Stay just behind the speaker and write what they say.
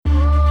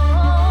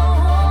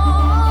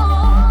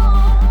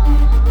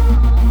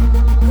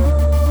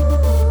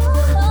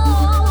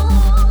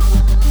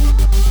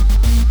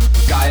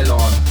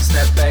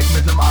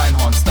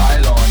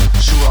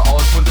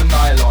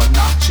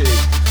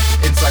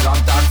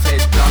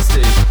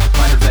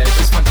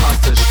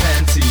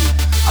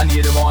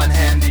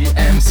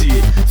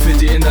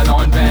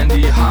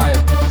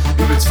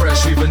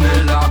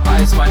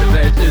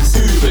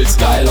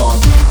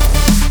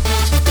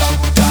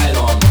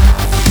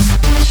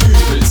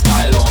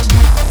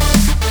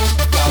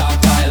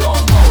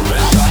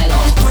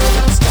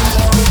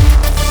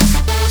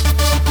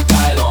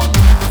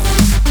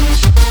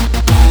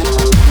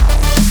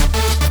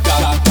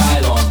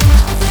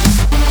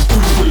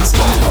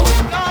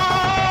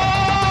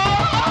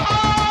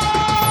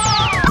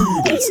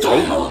übelst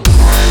geil an.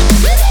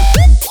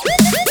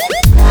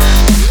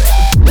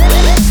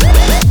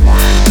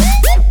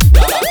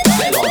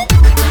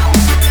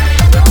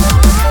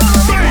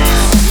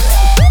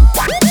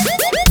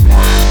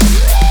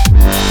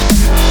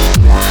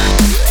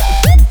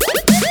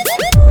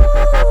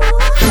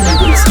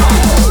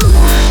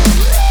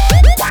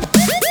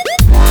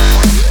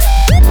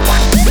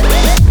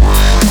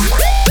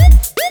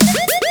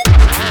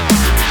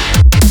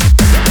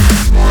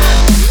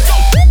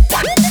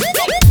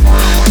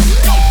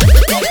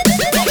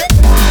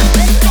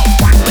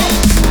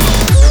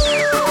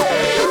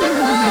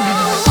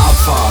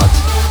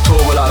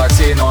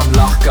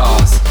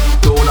 Lachgas,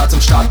 Donuts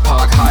im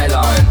Stadtpark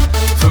Highline,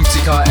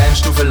 50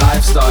 Endstufe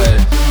Lifestyle,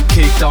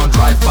 Kickdown,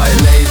 Drive-by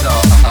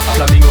Laser,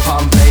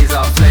 Flamingo-Farben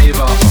Blazer,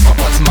 Flavor,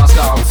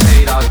 Maske und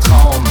Fader,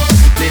 Traum,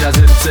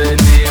 Ledersitze in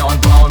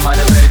Neonbraun,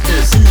 meine Welt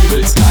ist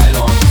übelst geil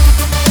on,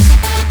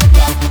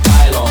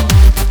 geil on,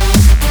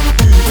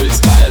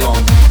 übelst geil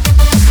on,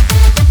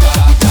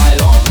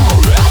 geil on,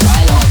 oh yeah,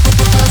 geil on.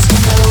 Alles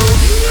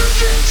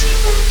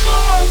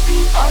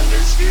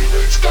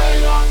übelst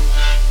geil an,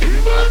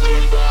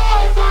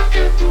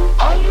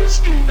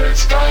 alles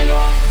übelst geil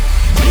an.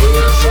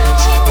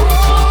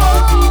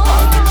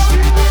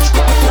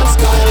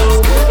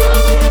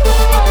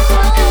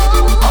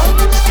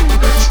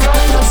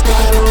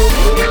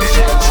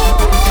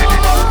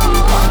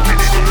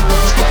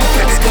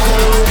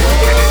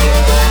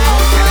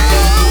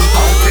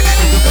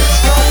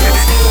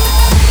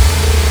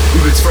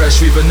 Übelst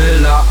fresh wie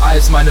Vanilla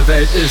Eis, meine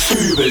Welt ist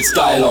übelst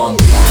geil on.